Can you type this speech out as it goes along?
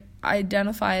I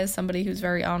identify as somebody who's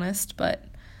very honest, but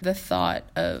the thought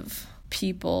of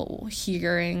people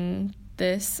hearing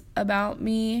this about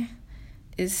me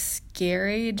is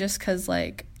scary just because,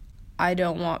 like, I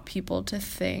don't want people to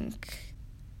think,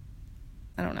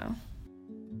 I don't know.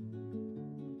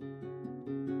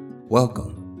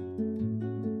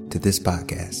 Welcome to this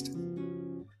podcast.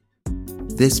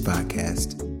 This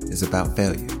podcast is about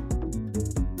failure,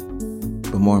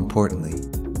 but more importantly,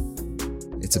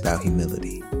 it's about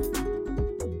humility,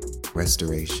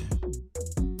 restoration,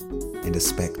 and a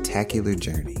spectacular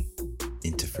journey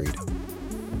into freedom.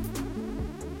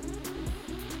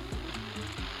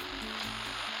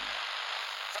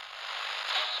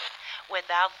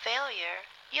 Without failure,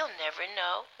 you'll never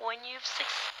know when you've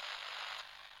succeeded.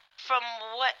 From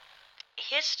what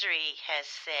history has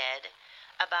said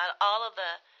about all of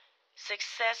the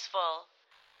successful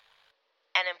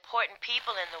and important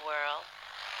people in the world,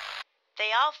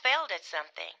 they all failed at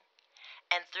something.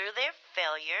 And through their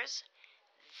failures,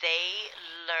 they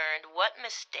learned what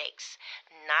mistakes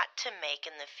not to make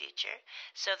in the future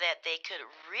so that they could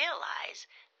realize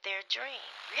their dream.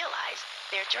 Realize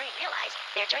their dream. Realize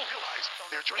their dream. Realize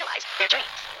their dream. Realize their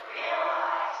dreams. Realize their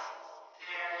dreams.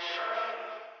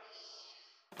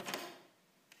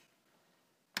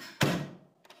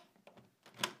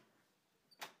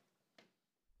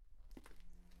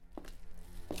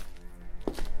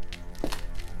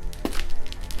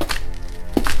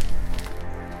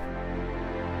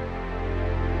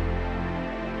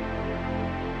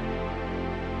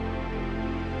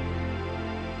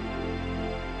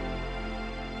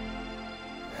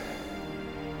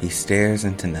 He stares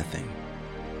into nothing,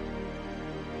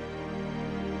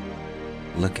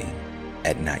 looking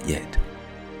at not yet.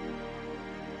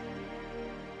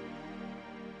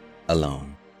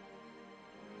 Alone.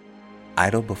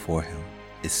 Idle before him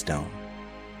is stone.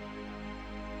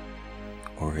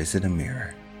 Or is it a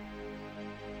mirror?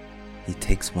 He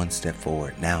takes one step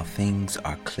forward. Now things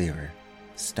are clearer.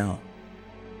 Stone.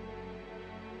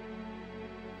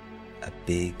 A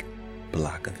big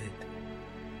block of it.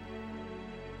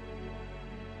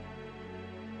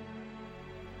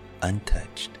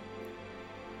 Untouched,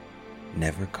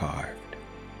 never carved,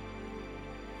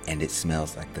 and it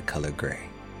smells like the color gray.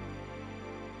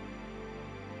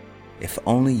 If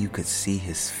only you could see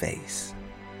his face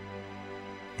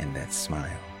and that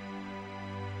smile.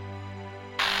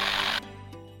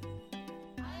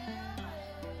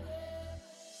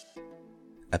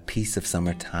 A piece of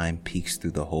summertime peeks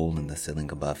through the hole in the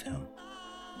ceiling above him.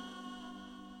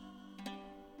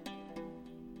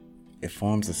 It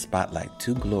forms a spotlight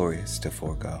too glorious to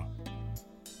forego,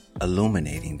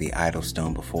 illuminating the idle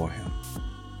stone before him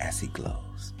as he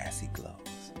glows,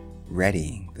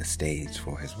 readying the stage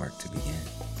for his work to begin.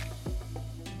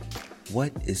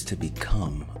 What is to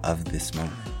become of this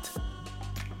moment?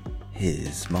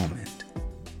 His moment.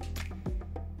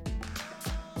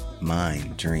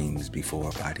 Mind dreams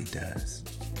before body does.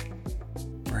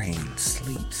 Brain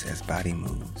sleeps as body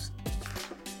moves.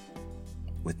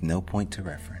 With no point to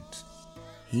reference,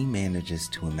 he manages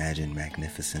to imagine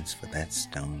magnificence for that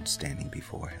stone standing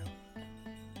before him.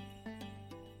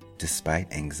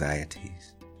 Despite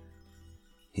anxieties,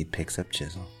 he picks up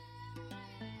chisel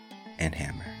and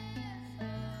hammer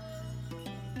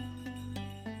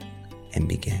and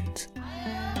begins.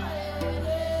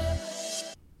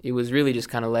 It was really just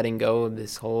kind of letting go of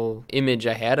this whole image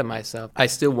I had of myself. I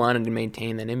still wanted to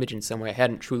maintain that image in some way. I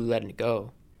hadn't truly let it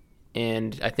go.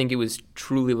 And I think it was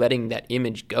truly letting that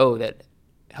image go that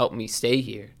helped me stay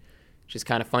here. Which is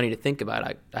kind of funny to think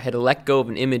about. I had to let go of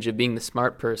an image of being the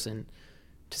smart person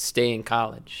to stay in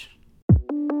college.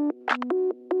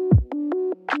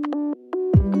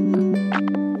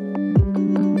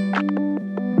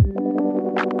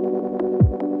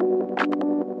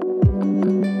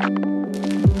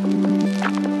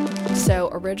 So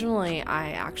originally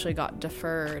I actually got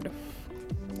deferred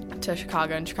to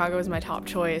Chicago, and Chicago was my top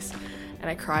choice, and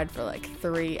I cried for like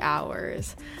 3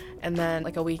 hours. And then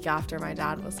like a week after, my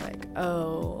dad was like,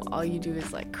 oh, all you do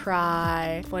is like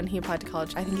cry. When he applied to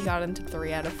college, I think he got into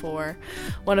 3 out of 4.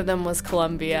 One of them was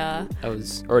Columbia. I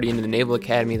was already into the Naval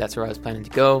Academy. That's where I was planning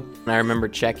to go. And I remember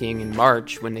checking in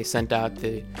March when they sent out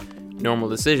the normal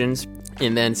decisions,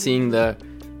 and then seeing the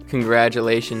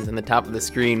congratulations on the top of the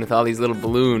screen with all these little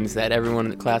balloons that everyone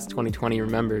in the class 2020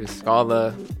 remembers. All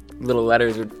the little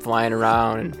letters were flying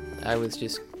around, and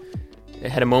I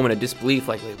had a moment of disbelief,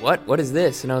 like, wait, what is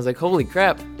this? And I was like, holy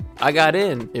crap, I got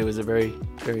in. It was a very,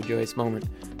 very joyous moment.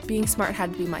 Being smart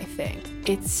had to be my thing.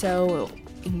 It's so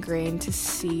ingrained to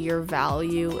see your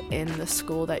value in the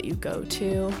school that you go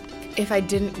to. If I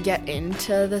didn't get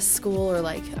into this school or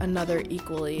like another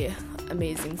equally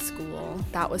amazing school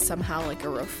that was somehow like a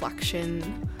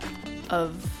reflection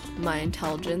of my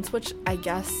intelligence, which I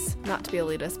guess, not to be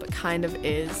elitist, but kind of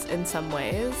is in some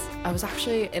ways. I was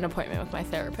actually in an appointment with my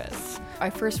therapist. I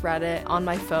first read it on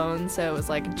my phone, so it was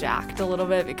like jacked a little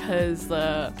bit because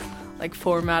the like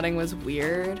formatting was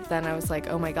weird. Then I was like,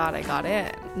 oh my god, I got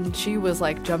it. And she was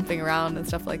like jumping around and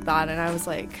stuff like that, and I was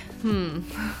like,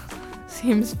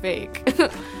 seems fake.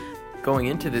 Going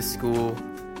into this school,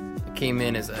 I came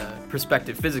in as a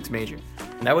prospective physics major.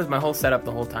 And that was my whole setup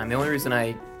the whole time. The only reason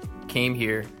I came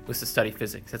here was to study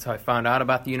physics. That's how I found out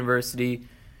about the university.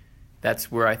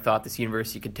 That's where I thought this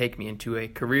university could take me into a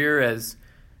career as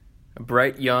a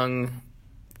bright, young,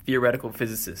 theoretical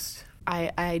physicist.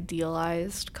 I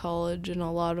idealized college in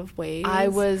a lot of ways. I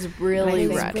was really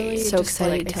ready, so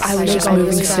excited. I was just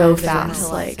moving so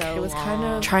fast. Like it was kind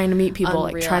of trying to meet people,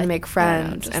 like trying to make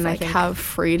friends, and like have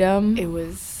freedom. It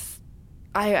was.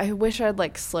 I wish I'd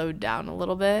like slowed down a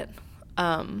little bit.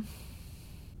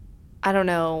 I don't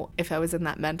know if I was in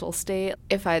that mental state.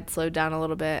 If I had slowed down a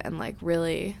little bit and like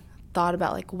really thought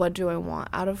about like what do I want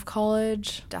out of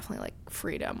college, definitely like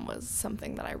freedom was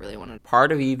something that I really wanted.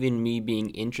 Part of even me being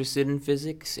interested in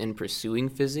physics and pursuing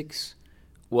physics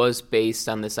was based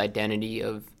on this identity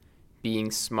of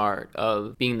being smart,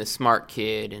 of being the smart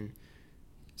kid, and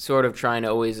sort of trying to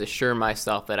always assure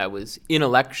myself that I was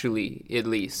intellectually, at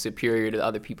least, superior to the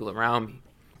other people around me.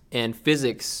 And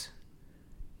physics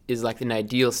is like an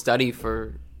ideal study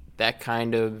for that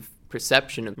kind of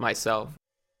perception of myself.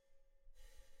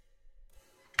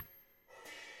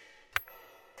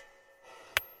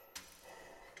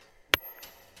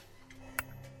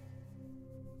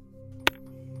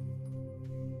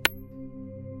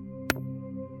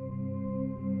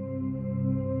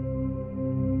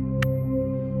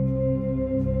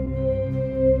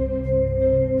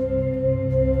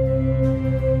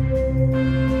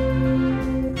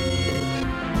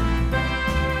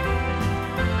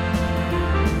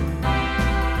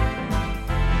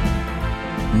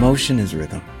 Motion is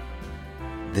rhythm.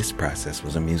 This process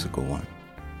was a musical one.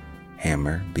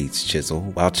 Hammer beats chisel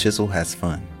while chisel has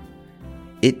fun.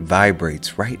 It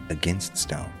vibrates right against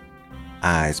stone.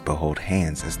 Eyes behold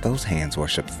hands as those hands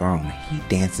worship throne. He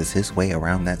dances his way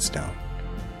around that stone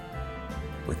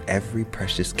with every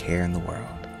precious care in the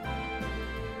world.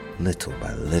 Little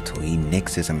by little he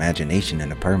nicks his imagination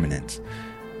into permanence,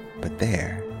 but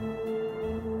there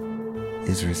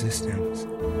is resistance.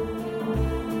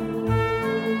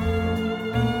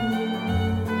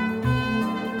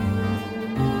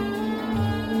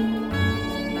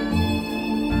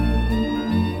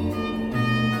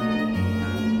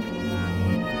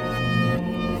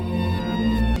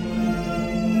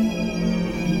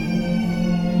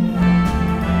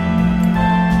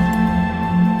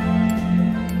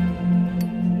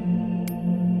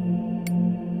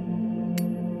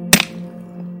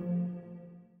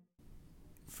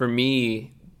 For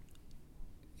me,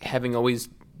 having always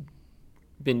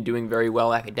been doing very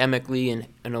well academically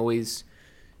and always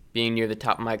being near the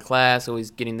top of my class,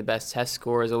 always getting the best test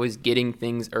scores, always getting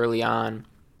things early on,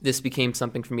 this became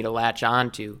something for me to latch on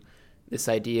to. This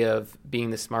idea of being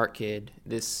the smart kid,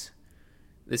 this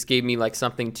gave me like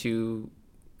something to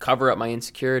cover up my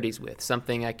insecurities with,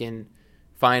 something I can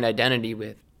find identity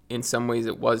with. In some ways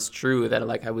it was true that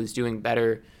like I was doing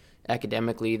better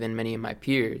academically than many of my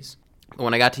peers. But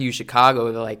when I got to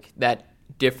UChicago, like that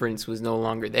difference was no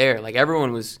longer there. Like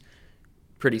everyone was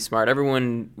pretty smart.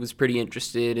 Everyone was pretty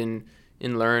interested in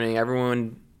learning.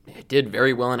 Everyone did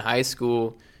very well in high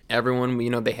school. Everyone,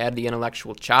 they had the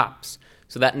intellectual chops.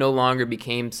 So that no longer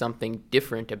became something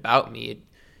different about me.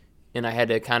 And I had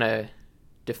to kind of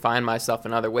define myself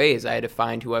in other ways. I had to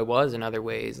find who I was in other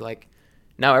ways. Like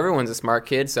now everyone's a smart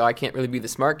kid, so I can't really be the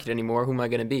smart kid anymore. Who am I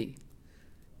going to be?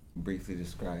 Briefly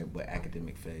describe what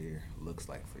academic failure looks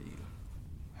like for you.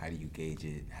 How do you gauge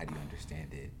it? How do you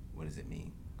understand it? What does it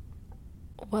mean?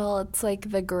 Well, it's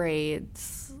like the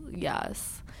grades,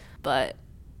 yes, but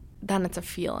then it's a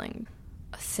feeling,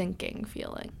 a sinking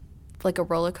feeling. Like a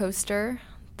roller coaster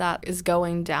that is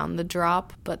going down the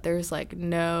drop, but there's like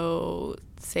no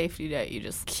safety net. You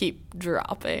just keep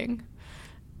dropping.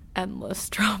 Endless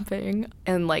dropping,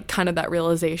 and like kind of that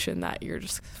realization that you're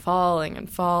just falling and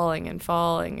falling and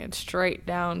falling and straight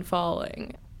down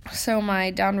falling. So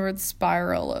my downward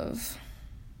spiral of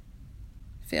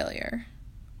failure.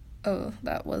 Oh,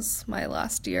 that was my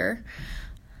last year.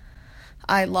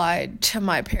 I lied to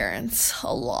my parents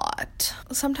a lot.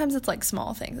 Sometimes it's like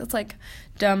small things. It's like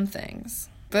dumb things.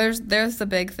 There's the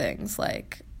big things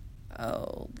like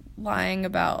lying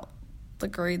about the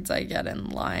grades I get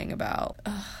and lying about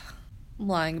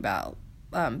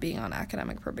being on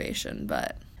academic probation.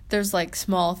 But there's like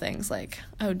small things like,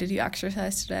 oh, did you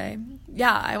exercise today?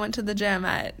 Yeah, I went to the gym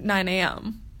at 9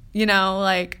 a.m. You know,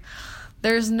 like,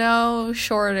 there's no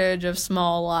shortage of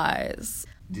small lies.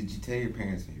 Did you tell your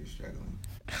parents when you were struggling?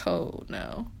 Oh,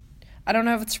 no. I don't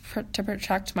know if it's to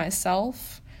protect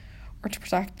myself or to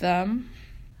protect them.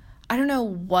 I don't know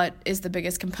what is the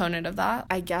biggest component of that.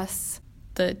 I guess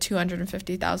the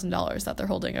 $250,000 that they're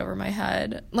holding over my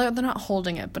head. Like, they're not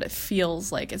holding it, but it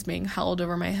feels like it's being held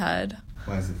over my head.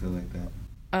 Why does it feel like that?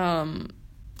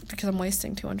 Because I'm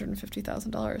wasting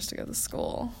 $250,000 to go to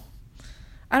school.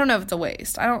 I don't know if it's a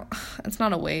waste. It's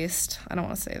not a waste. I don't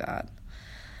want to say that.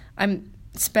 I'm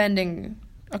spending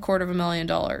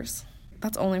 $250,000.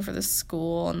 That's only for this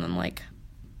school, and then, like,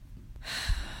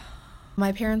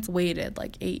 my parents waited,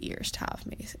 like, 8 years to have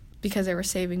me because they were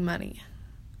saving money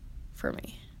for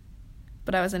me.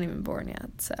 But I wasn't even born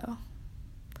yet, so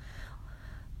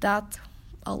that's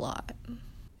a lot.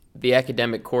 The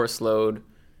academic course load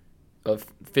of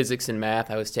physics and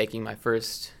math I was taking my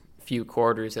first few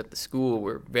quarters at the school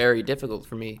were very difficult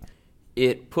for me.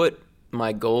 It put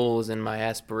my goals and my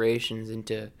aspirations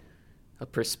into a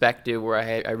perspective where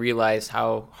I realized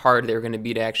how hard they were going to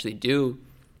be to actually do,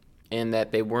 and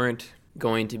that they weren't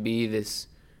going to be this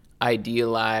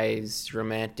idealized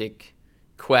romantic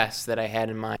quest that I had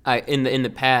in mind. In the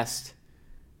past,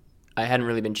 I hadn't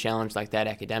really been challenged like that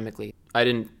academically. I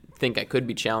didn't think I could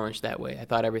be challenged that way. I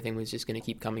thought everything was just going to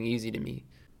keep coming easy to me,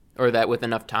 or that with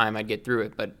enough time I'd get through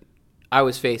it. But I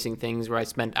was facing things where I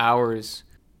spent hours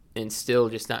and still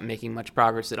just not making much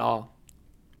progress at all.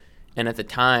 And at the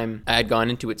time, I had gone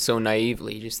into it so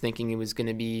naively, just thinking it was going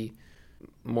to be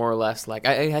more or less like,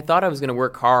 I thought I was going to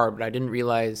work hard, but I didn't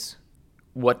realize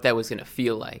what that was going to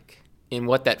feel like. And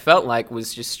what that felt like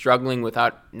was just struggling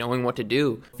without knowing what to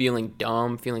do, feeling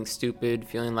dumb, feeling stupid,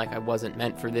 feeling like I wasn't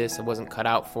meant for this, I wasn't cut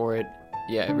out for it.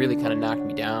 Yeah, it really kind of knocked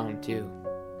me down too,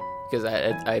 because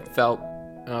I felt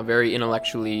very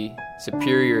intellectually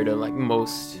superior to like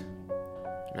most.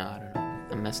 No, I don't know.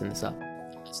 I'm messing this up.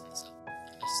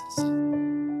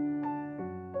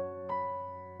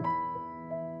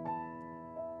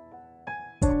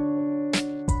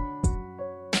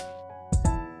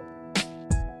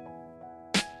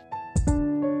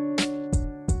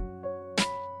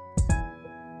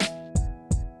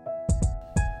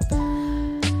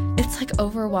 It's like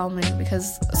overwhelming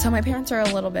because my parents are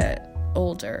a little bit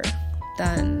older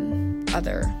than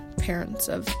other parents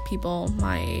of people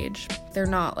my age. They're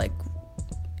not like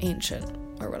ancient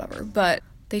or whatever, but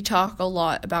they talk a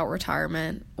lot about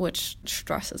retirement, which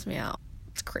stresses me out.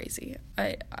 It's crazy.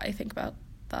 I think about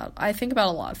that. I think about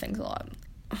a lot of things a lot,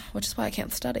 which is why I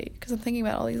can't study, because I'm thinking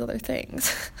about all these other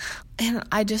things. And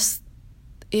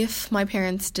if my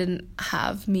parents didn't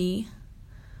have me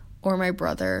or my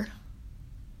brother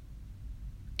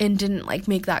and didn't like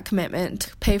make that commitment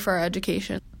to pay for our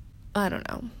education, I don't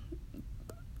know.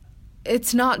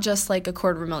 It's not just like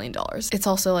 $250,000. It's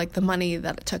also like the money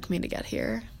that it took me to get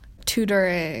here.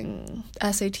 Tutoring,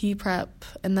 SAT prep,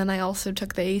 and then I also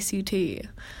took the ACT.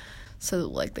 So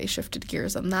like they shifted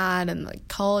gears on that, and like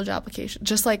college application.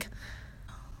 Just like,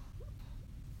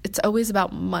 it's always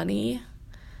about money.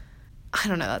 I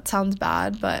don't know, that sounds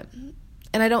bad,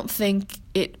 and I don't think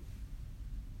it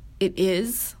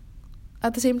is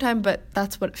at the same time, but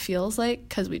that's what it feels like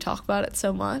because we talk about it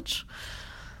so much.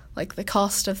 Like the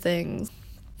cost of things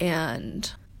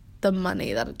and the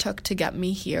money that it took to get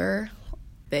me here.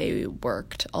 They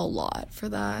worked a lot for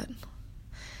that.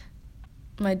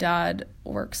 My dad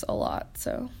works a lot,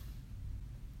 so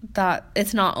that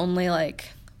it's not only like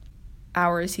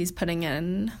hours he's putting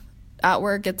in at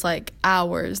work, it's like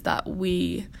hours that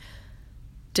we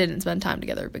didn't spend time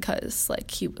together because like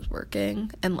he was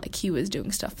working and like he was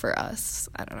doing stuff for us.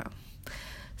 I don't know.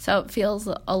 So it feels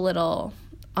a little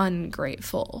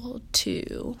ungrateful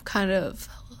to kind of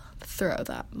throw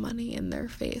that money in their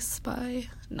face by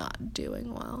not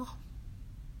doing well,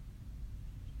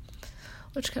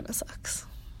 which kind of sucks.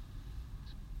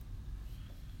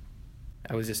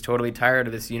 I was just totally tired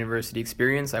of this university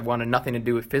experience. I wanted nothing to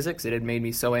do with physics. It had made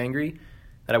me so angry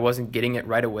that I wasn't getting it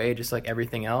right away, just like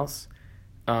everything else.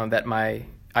 That my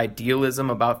idealism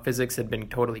about physics had been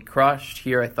totally crushed.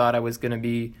 Here I thought I was going to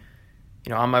be,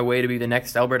 on my way to be the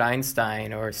next Albert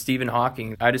Einstein or Stephen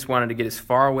Hawking. I just wanted to get as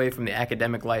far away from the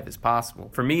academic life as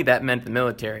possible. For me, that meant the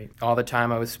military. All the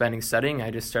time I was spending studying,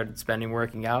 I just started spending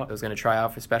working out. I was going to try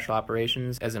out for special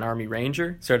operations as an Army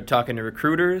Ranger. Started talking to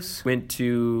recruiters, went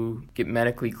to get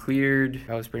medically cleared.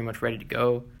 I was pretty much ready to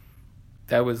go.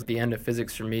 That was the end of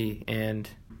physics for me, and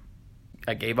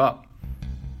I gave up.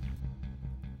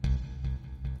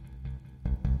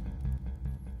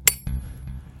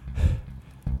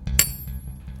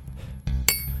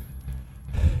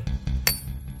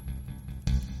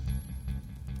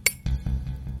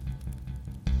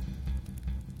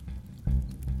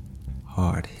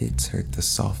 Hard hits hurt the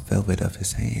soft velvet of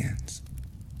his hands.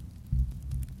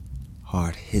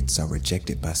 Hard hits are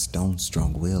rejected by Stone's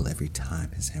strong will every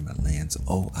time his hammer lands.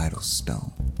 Oh, idle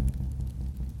stone,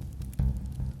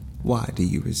 why do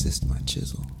you resist my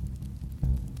chisel?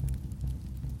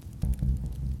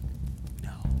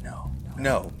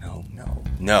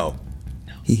 No.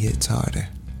 He hits harder.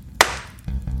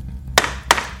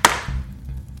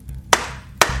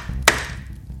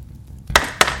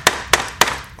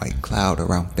 White cloud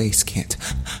around face can't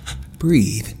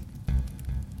breathe.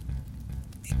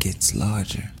 It gets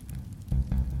larger.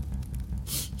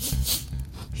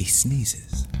 He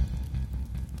sneezes.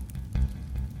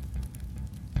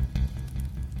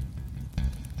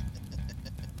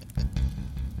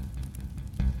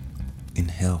 In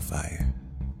hellfire,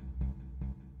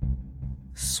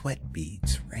 sweat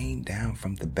beads rain down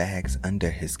from the bags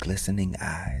under his glistening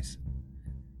eyes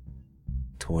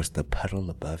towards the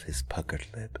puddle above his puckered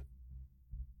lip.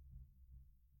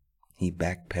 He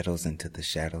backpedals into the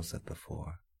shadows of the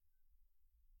floor.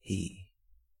 He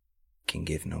can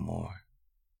give no more.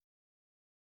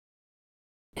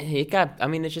 It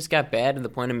just got bad to the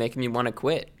point of making me want to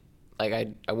quit. Like,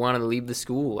 I wanted to leave the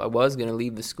school. I was going to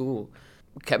leave the school.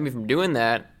 What kept me from doing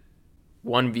that,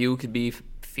 one view could be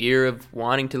fear of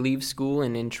wanting to leave school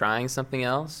and in trying something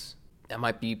else. That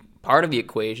might be part of the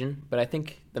equation, but I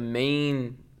think the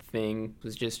main thing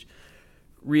was just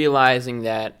realizing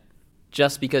that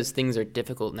just because things are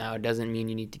difficult now doesn't mean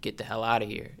you need to get the hell out of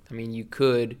here. I mean, you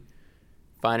could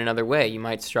find another way. You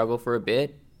might struggle for a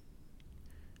bit.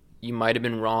 You might have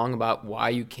been wrong about why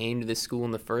you came to this school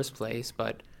in the first place,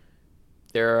 but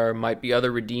might be other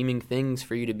redeeming things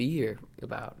for you to be here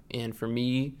about. And for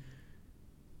me,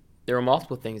 there were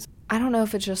multiple things. I don't know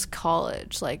if it's just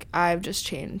college. Like, I've just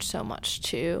changed so much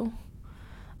too.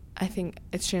 I think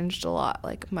it's changed a lot,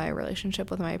 like my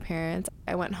relationship with my parents.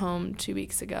 I went home 2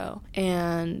 weeks ago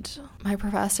and my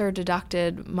professor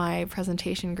deducted my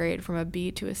presentation grade from a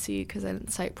B to a C because I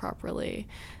didn't cite properly.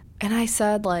 And I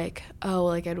said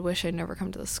I'd wish I'd never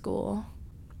come to the school.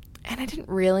 And I didn't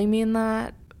really mean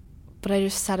that, but I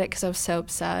just said it because I was so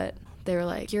upset. They were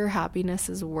like, your happiness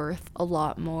is worth a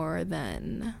lot more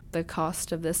than the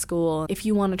cost of this school. If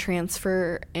you want to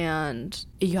transfer and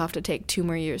you have to take 2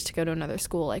 more years to go to another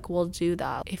school, we'll do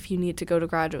that. If you need to go to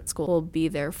graduate school, we'll be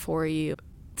there for you.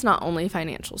 It's not only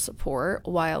financial support,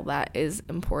 while that is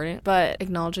important, but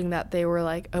acknowledging that they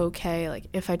were okay,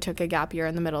 if I took a gap year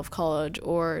in the middle of college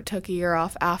or took a year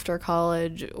off after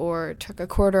college or took a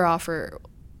quarter off or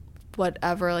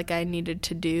whatever I needed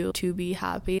to do to be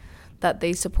happy, that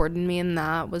they supported me, and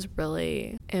that was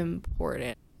really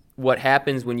important. What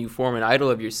happens when you form an idol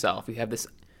of yourself, you have this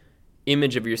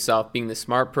image of yourself being the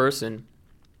smart person,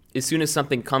 as soon as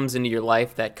something comes into your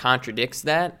life that contradicts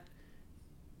that,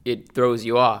 it throws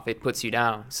you off, it puts you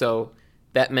down. So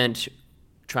that meant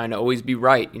trying to always be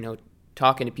right,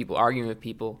 talking to people, arguing with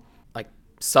people,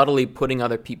 subtly putting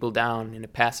other people down in a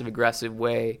passive-aggressive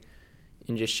way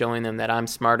and just showing them that I'm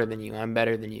smarter than you, I'm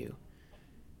better than you.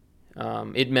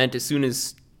 It meant as soon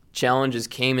as challenges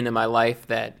came into my life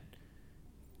that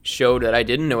showed that I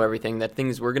didn't know everything, that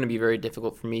things were going to be very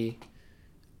difficult for me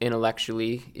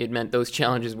intellectually, it meant those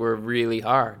challenges were really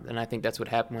hard. And I think that's what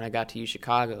happened when I got to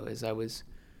UChicago, is I was,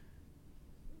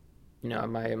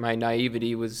 my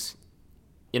naivety was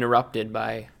interrupted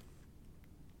by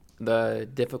the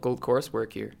difficult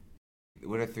coursework here.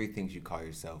 What are 3 things you call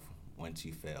yourself once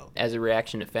you failed? As a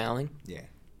reaction to failing? Yeah.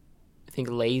 I think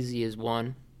lazy is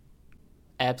one.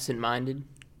 Absent-minded.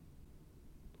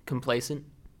 Complacent.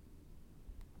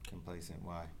 Complacent,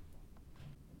 why?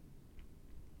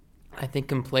 I think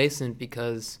complacent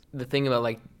because the thing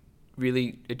about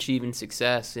really achieving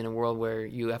success in a world where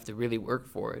you have to really work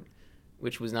for it,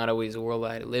 which was not always a world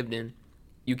I had lived in,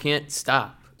 you can't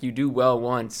stop. You do well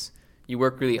once, you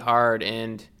work really hard,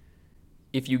 and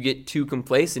if you get too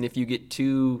complacent, if you get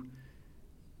too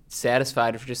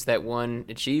satisfied with just that one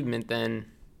achievement, then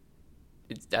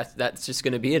that's just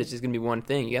going to be it. It's just going to be one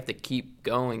thing. You have to keep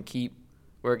going, keep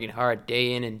working hard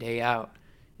day in and day out,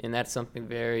 and that's something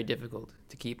very difficult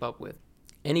to keep up with.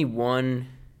 Any one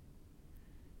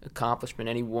accomplishment,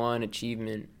 any one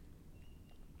achievement,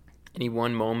 any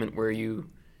one moment where you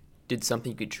did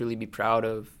something you could truly be proud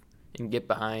of and get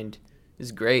behind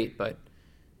is great, but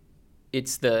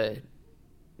it's the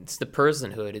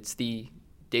personhood, it's the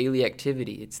daily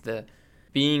activity, it's the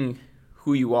being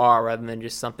who you are rather than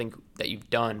just something that you've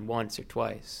done once or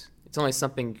twice. It's only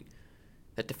something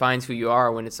that defines who you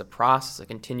are when it's a process, a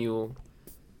continual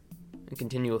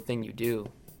thing you do.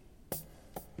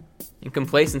 And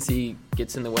complacency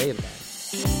gets in the way of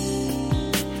that.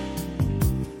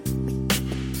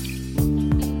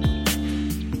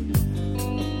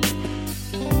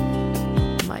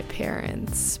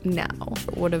 now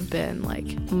would have been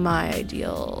like my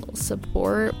ideal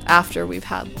support after we've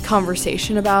had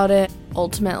conversation about it.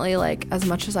 Ultimately, like, as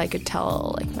much as I could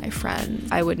tell like my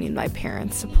friends, I would need my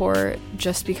parents' support,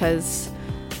 just because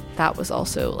that was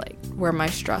also like where my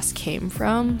stress came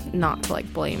from. Not to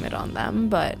like blame it on them,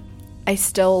 but I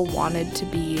still wanted to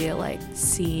be like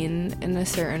seen in a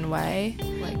certain way,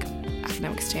 like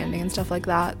academic standing and stuff like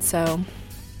that. So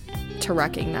to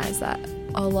recognize that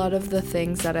a lot of the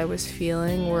things that I was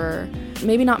feeling were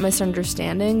maybe not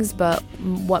misunderstandings, but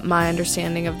what my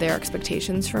understanding of their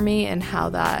expectations for me and how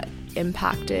that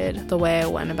impacted the way I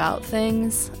went about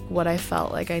things, what I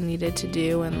felt like I needed to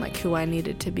do, and like who I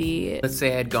needed to be. Let's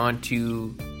say I had gone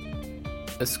to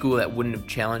a school that wouldn't have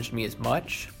challenged me as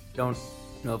much. Don't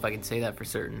know if I can say that for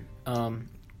certain.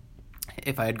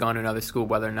 If I had gone to another school,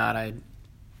 whether or not I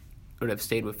would have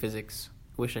stayed with physics.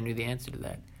 Wish I knew the answer to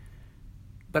that.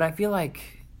 But I feel like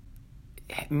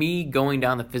me going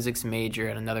down the physics major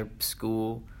at another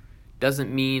school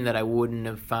doesn't mean that I wouldn't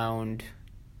have found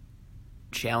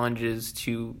challenges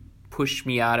to push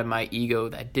me out of my ego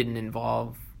that didn't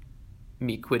involve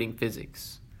me quitting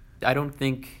physics. I don't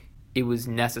think it was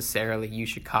necessarily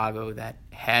UChicago that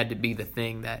had to be the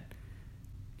thing that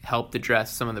helped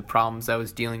address some of the problems I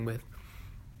was dealing with.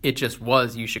 It just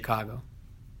was UChicago.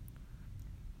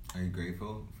 Are you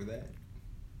grateful for that?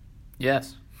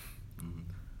 Yes.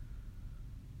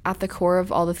 At the core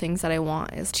of all the things that I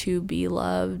want is to be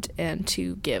loved and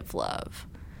to give love.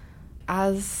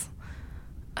 As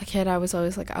a kid, I was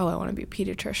always like, oh, I want to be a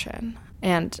pediatrician.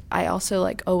 And I also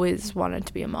like always wanted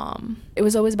to be a mom. It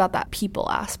was always about that people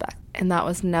aspect. And that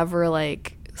was never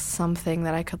like something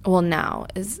that I could, well, now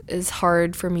is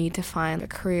hard for me to find a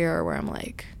career where I'm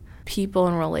like people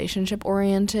and relationship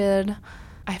oriented.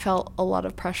 I felt a lot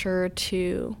of pressure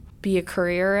to be a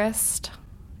careerist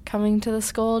coming to the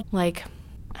school. Like,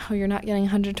 oh, you're not getting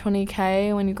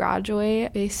 $120K when you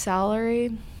graduate, base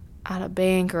salary at a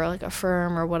bank or like a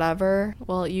firm or whatever.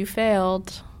 Well, you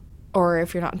failed. Or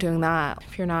if you're not doing that,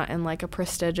 if you're not in like a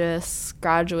prestigious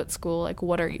graduate school, like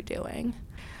what are you doing?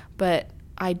 But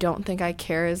I don't think I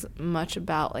care as much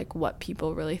about like what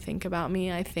people really think about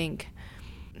me. I think,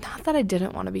 not that I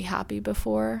didn't want to be happy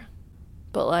before,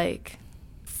 but like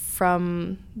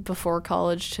from before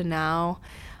college to now,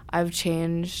 I've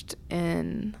changed.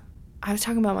 And I was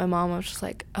talking about my mom. I was just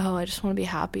like, oh, I just want to be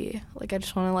happy. Like, I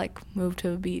just want to like move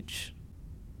to a beach,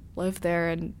 live there,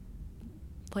 and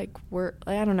like work.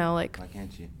 I don't know, like. Why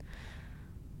can't you?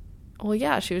 Well,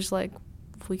 yeah, she was like,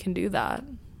 we can do that.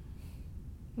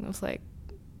 And I was like,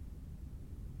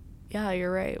 yeah,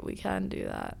 you're right, we can do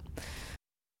that.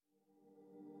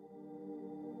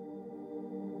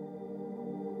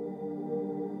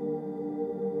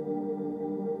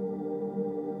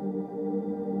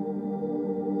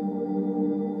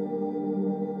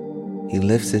 He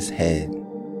lifts his head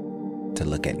to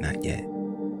look at Not Yet.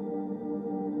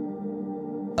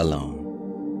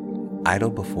 Alone, idle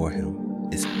before him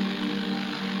is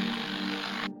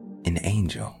an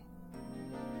angel,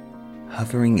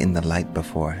 hovering in the light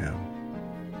before him,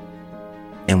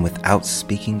 and without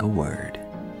speaking a word,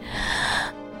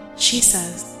 she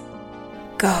says,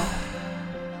 go.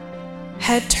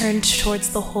 Head turned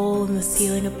towards the hole in the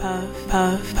ceiling above,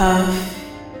 above.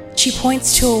 She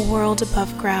points to a world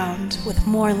above ground with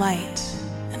more light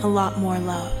and a lot more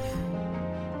love.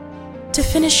 To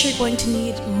finish, you're going to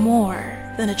need more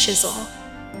than a chisel.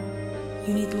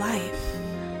 You need life.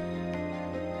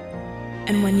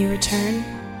 And when you return,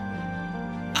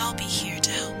 I'll be here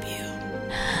to help you.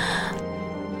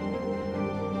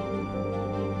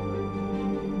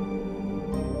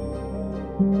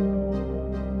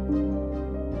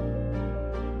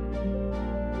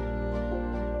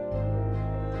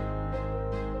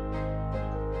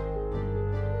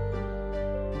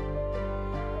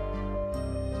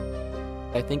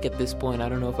 I think at this point, I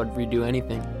don't know if I'd redo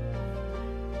anything.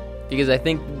 Because I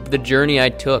think the journey I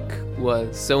took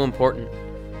was so important.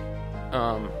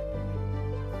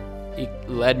 It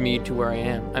led me to where I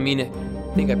am. I mean,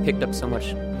 I think I picked up so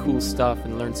much cool stuff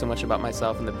and learned so much about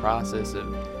myself in the process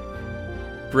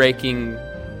of breaking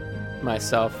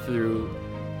myself through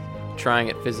trying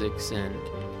at physics and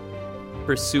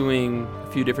pursuing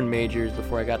a few different majors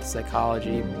before I got to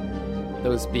psychology.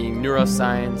 Those being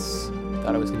neuroscience,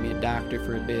 thought I was going to be a doctor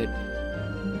for a bit,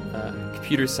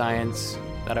 computer science,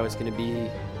 thought I was going to be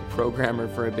a programmer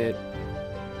for a bit,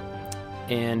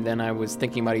 and then I was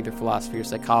thinking about either philosophy or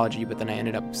psychology, but then I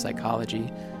ended up with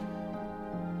psychology.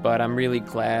 But I'm really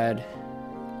glad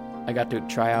I got to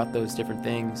try out those different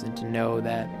things and to know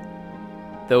that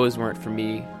those weren't for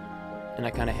me, and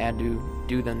I kind of had to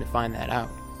do them to find that out.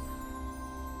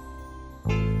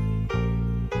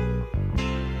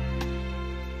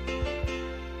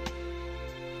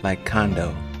 Like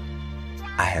Kondo,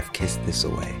 I have kissed this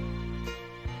away.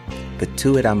 But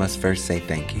to it I must first say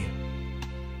thank you.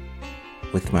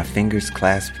 With my fingers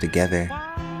clasped together,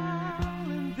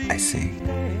 I sing.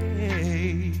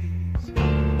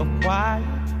 Of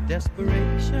quiet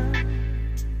desperation,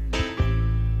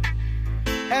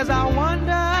 as I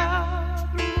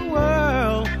wander through the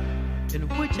world in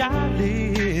which I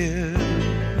live,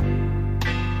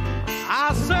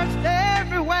 I searched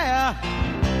everywhere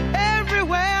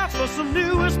for some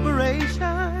new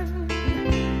inspiration,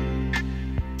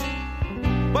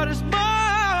 but it's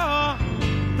more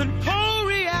than cold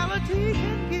reality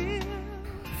can give.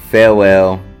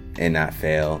 Farewell and not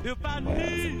fail. Well,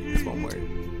 it's one word.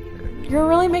 You're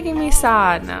really making me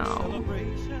sad now.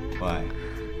 Why?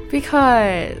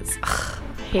 Because I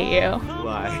hate you.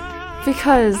 Why?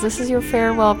 Because this is your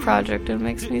farewell project and it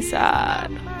makes me sad.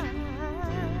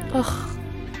 Ugh.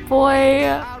 Boy.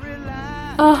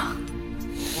 Ugh.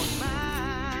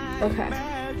 Okay.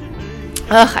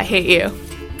 Ugh, I hate you.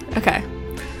 Okay.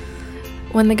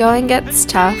 When the going gets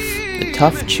tough, The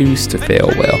tough choose to fail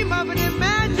well.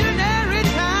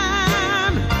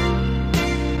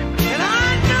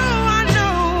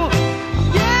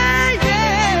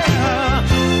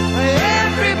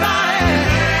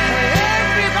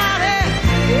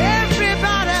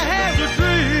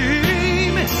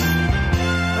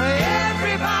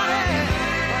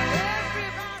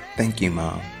 Thank you,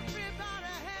 Mom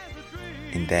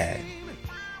and Dad,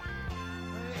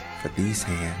 for these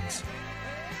hands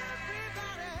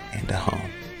and a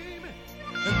home.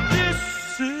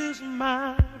 This is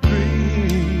my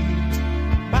dream.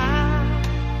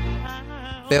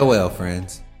 Farewell,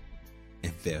 friends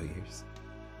and failures.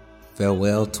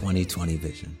 Farewell, 2020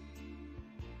 vision.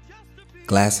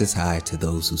 Glasses high to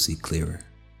those who see clearer.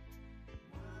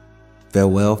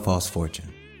 Farewell, false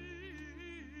fortune.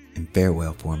 And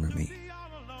farewell, former me,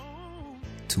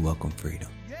 to welcome freedom.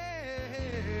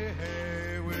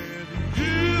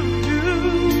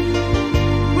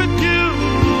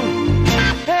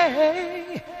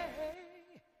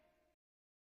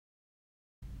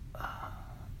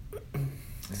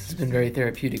 This has been very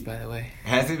therapeutic, by the way.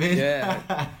 Has it been? Yeah.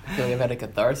 I feel like I've had a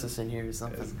catharsis in here or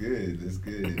something. That's good. Let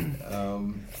me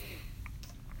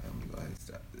go ahead and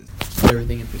stop this. Put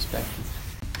everything in perspective.